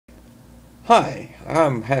Hi,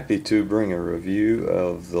 I'm happy to bring a review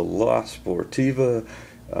of the La Sportiva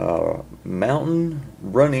mountain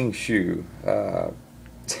running shoe.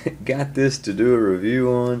 Got this to do a review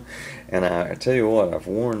on, and I tell you what, I've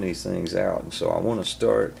worn these things out, and so I want to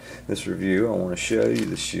start this review. I want to show you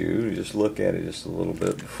the shoe, just look at it just a little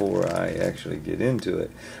bit before I actually get into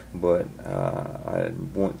it, but I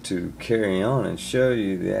want to carry on and show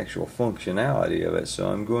you the actual functionality of it. So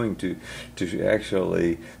I'm going to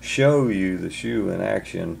actually show you the shoe in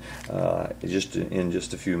action just in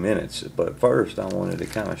just a few minutes. But first, I wanted to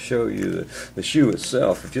kind of show you the shoe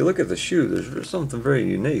itself. If you look at the shoe, there's something very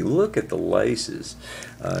unique. Look at the laces.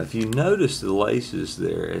 If you notice the laces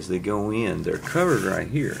there as they go in, they're covered right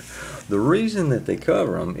here. The reason that they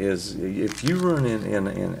cover them is if you run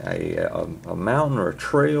in a mountain or a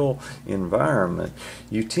trail environment,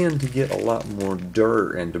 you tend to get a lot more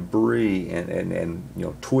dirt and debris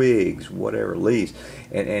and twigs, whatever, leaves,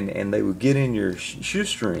 and they would get in your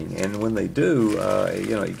shoestring, and when they do,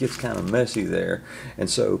 it gets kind of messy there, and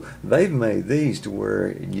so they've made these to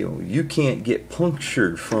where you can't get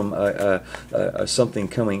punctured from something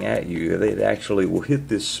coming at you. It actually will hit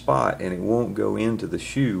this spot and it won't go into the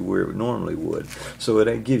shoe where it normally would. So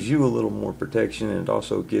it gives you a little more protection, and it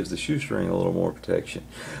also gives the shoestring a little more protection.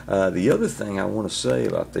 The other thing I want to say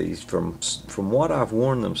about these, from what I've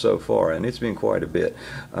worn them so far, and it's been quite a bit,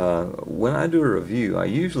 when I do a review, I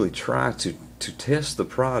usually try to test the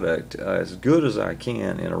product as good as I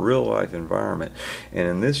can in a real life environment, and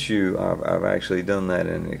in this shoe I've actually done that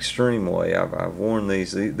in an extreme way. I've worn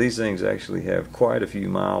these things actually have quite a few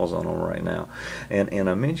miles on them right now, and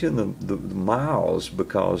I mentioned the miles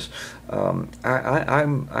because I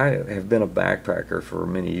have been a backpacker for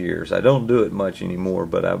many years. I don't do it much anymore,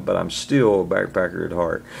 but I'm still a backpacker at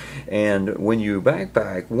heart. And when you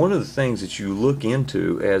backpack, one of the things that you look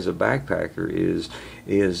into as a backpacker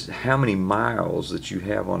is how many miles that you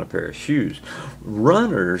have on a pair of shoes.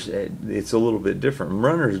 Runners, it's a little bit different.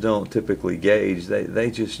 Runners don't typically gauge.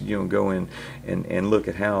 They just go in and look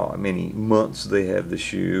at how many months they have the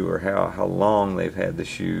shoe, or how long they've had the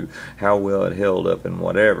shoe, how well it held up, and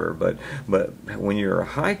whatever. But when you're a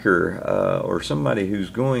hiker or somebody who's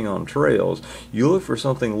going on trails, you look for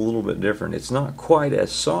something a little bit different. It's not quite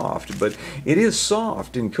as soft, but it is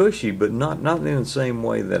soft and cushy, but not in the same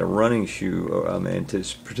way that a running shoe, and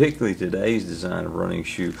particularly today's design of running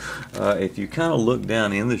shoe. If you kind of look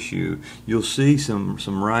down in the shoe, you'll see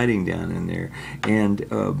some writing down in there,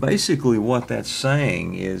 and basically what that's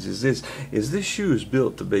saying is this shoe is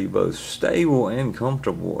built to be both stable and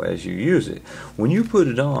comfortable as you use it. When you put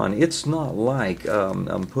it on, it's not like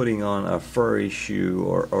I'm putting on a furry shoe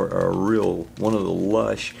or a real one of the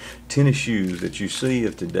lush tennis shoes that you see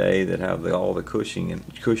of today that have all the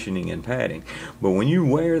cushioning and padding. But when you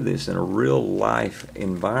wear this in a real life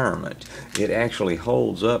environment, it actually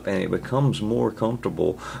holds up and it becomes more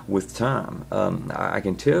comfortable with time. I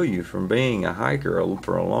can tell you from being a hiker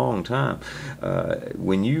for a long time,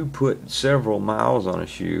 when you put several miles on a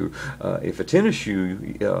shoe, if a tennis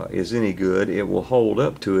shoe is any good, it will hold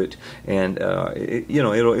up to it, and it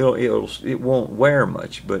won't wear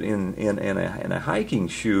much. But in a hiking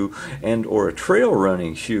shoe or a trail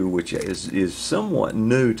running shoe, which is somewhat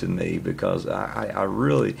new to me because I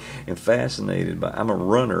really am fascinated by. I'm a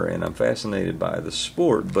runner and I'm fascinated by the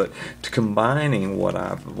sport, but combining what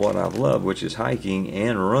I've loved, which is hiking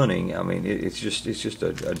and running, I mean it's just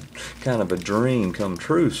a kind of a dream come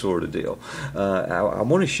true sort of deal. I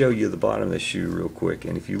want to show you the bottom of this shoe real quick,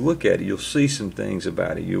 and if you look at it, you'll see some things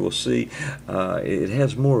about it. You will see it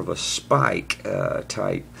has more of a spike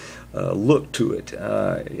type look to it.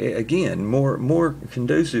 Again, more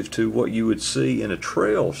conducive to what you would see in a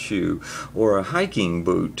trail shoe or a hiking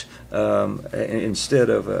boot, instead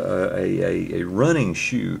of a running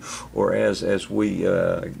shoe, or as we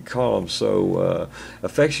call them so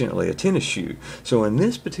affectionately, a tennis shoe. So in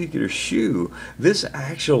this particular shoe, this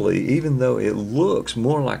actually, even though it looks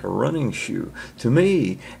more like a running shoe, to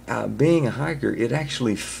me, being a hiker, it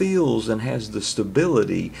actually feels and has the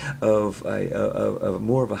stability of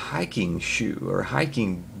more of a hiking shoe or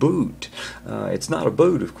hiking boot. It's not a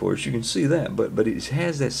boot, of course, you can see that, but it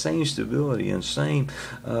has that same stability and same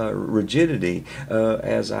rigidity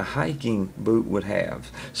as a hiking boot would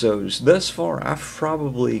have. So thus far, I've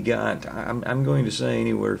probably got, I'm going to say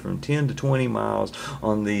anywhere from 10 to 20 miles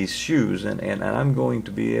on these shoes, and I'm going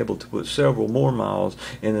to be able to put several more miles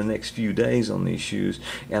in the next few days on these shoes,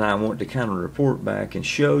 and I want to kind of report back and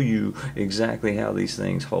show you exactly how these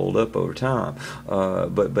things hold up over time.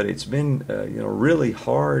 But it's been really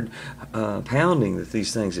hard hard pounding that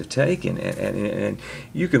these things have taken, and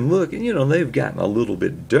you can look, and they've gotten a little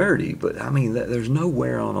bit dirty, but I mean there's no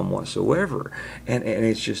wear on them whatsoever, and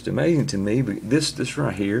it's just amazing to me. But this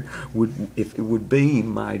right here would be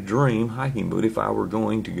my dream hiking boot if I were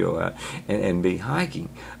going to go out and be hiking.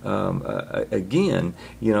 Again,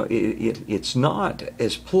 it's not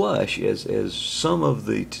as plush as some of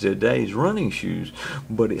today's running shoes,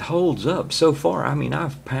 but it holds up so far. I mean,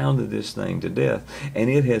 I've pounded this thing to death, and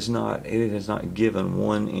it has not given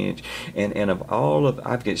 1 inch. And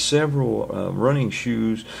I've got several running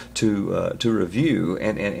shoes to review,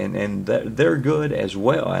 and they're good as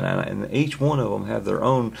well. And each one of them have their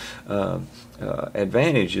own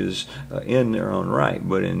advantages in their own right.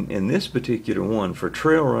 But in this particular one, for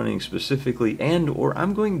trail running specifically, or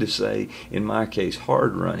I'm going to say in my case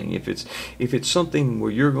hard running, if it's something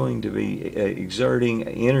where you're going to be exerting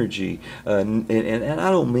energy, and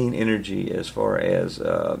I don't mean energy as far as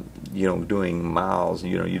doing miles.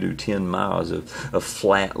 You do 10 miles of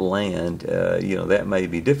flat land, that may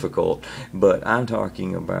be difficult, but I'm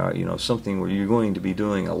talking about something where you're going to be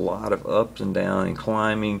doing a lot of ups and downs and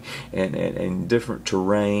climbing and different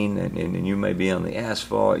terrain, and you may be on the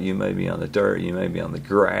asphalt, you may be on the dirt, you may be on the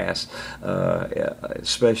grass,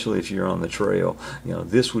 especially if you're on the trail.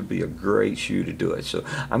 This would be a great shoe to do it. So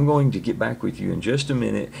I'm going to get back with you in just a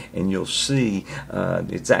minute, and you'll see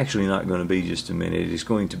it's actually not going to be just a minute, it's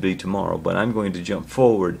going to be tomorrow, but I'm going to jump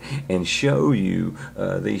forward and show you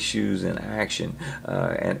these shoes in action.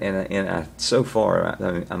 So far,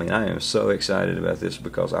 I mean, I am so excited about this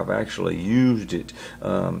because I've actually used it,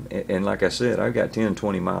 and like I said, I've got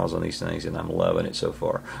 10-20 miles on these things, and I'm loving it so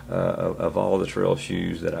far. Of all the trail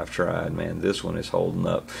shoes that I've tried, man, this one is holding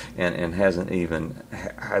up and hasn't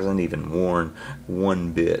even worn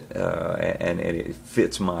one bit, and it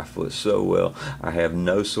fits my foot so well. I have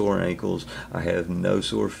no sore ankles, I have no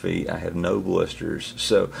sore feet, I have no blisters,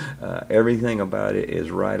 so everything about it is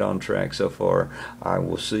right on track so far. I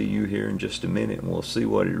will see you here in just a minute, and we'll see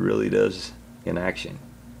what it really does in action.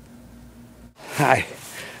 Hi,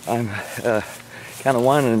 I'm kind of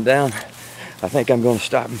winding down. I think I'm going to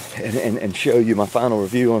stop and show you my final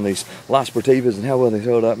review on these La Sportivas and how well they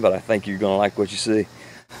hold up, but I think you're going to like what you see.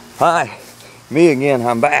 Hi, me again,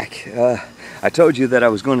 I'm back. I told you that I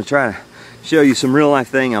was going to try to show you some real life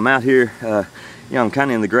thing. I'm out here, I'm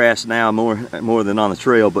kind of in the grass now more than on the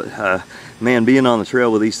trail, but man, being on the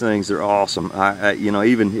trail with these things, they're awesome.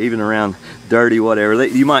 Even around dirty, whatever,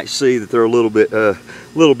 you might see that they're a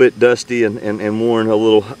little bit dusty and worn a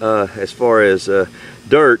little as far as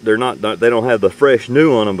dirt. They don't have the fresh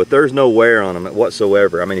new on them, but there's no wear on them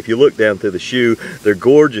whatsoever. I mean, if you look down through the shoe, they're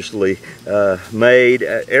gorgeously made.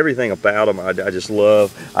 Everything about them I just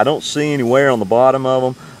love. I don't see any wear on the bottom of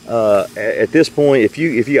them. At this point, if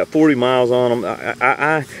you got 40 miles on them,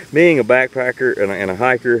 I being a backpacker and a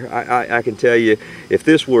hiker, I can tell you, if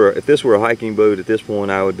this were a hiking boot at this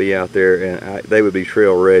point, I would be out there and they would be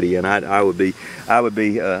trail ready, and I would be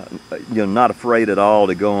not afraid at all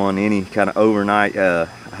to go on any kind of overnight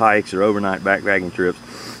hikes or overnight backpacking trips.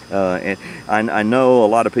 And I know a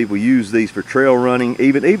lot of people use these for trail running,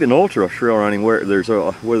 even ultra trail running, where there's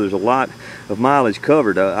a lot of mileage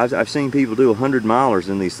covered. I've seen people do 100 milers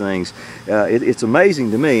in these things. It's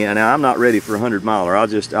amazing to me, and I'm not ready for a 100 miler. I'll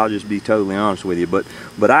just be totally honest with you.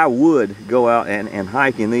 But I would go out and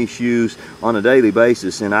hike in these shoes on a daily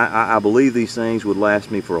basis, and I believe these things would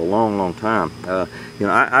last me for a long time.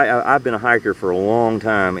 I've been a hiker for a long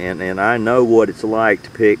time, and I know what it's like to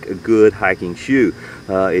pick a good hiking shoe.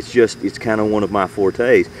 It's kind of one of my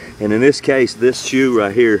fortes, and in this case, this shoe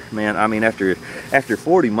right here, man, I mean, after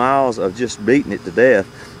 40 miles of just beating it to death,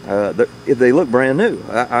 they look brand new.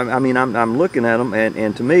 I mean, I'm looking at them,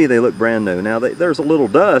 and to me, they look brand new. Now, there's a little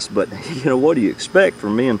dust, but what do you expect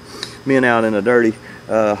from being out in a dirty,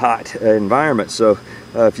 hot environment? So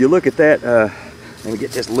if you look at that, let me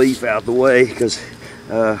get this leaf out of the way, because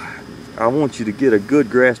I want you to get a good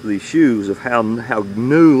grasp of these shoes, of how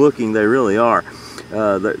new looking they really are.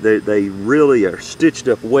 They really are stitched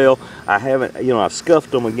up well. I've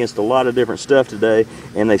scuffed them against a lot of different stuff today,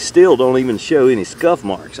 and they still don't even show any scuff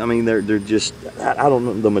marks. I mean, they're just, I don't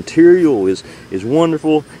know, the material is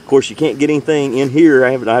wonderful. Of course, you can't get anything in here.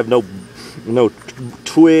 I have no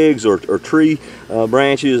twigs or tree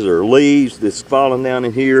branches or leaves that's falling down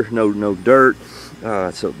in here. No dirt.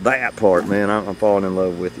 So that part, man, I'm falling in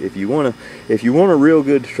love with. If you want a real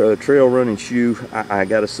good trail running shoe, I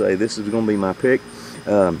gotta say this is gonna be my pick.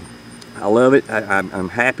 I love it. I'm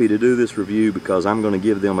happy to do this review because I'm going to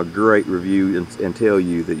give them a great review and tell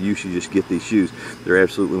you that you should just get these shoes. They're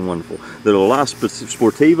absolutely wonderful. The La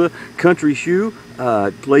Sportiva country shoe.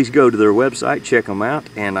 Please go to their website, check them out,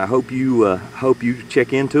 and I hope you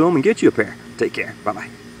check into them and get you a pair. Take care.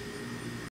 Bye-bye.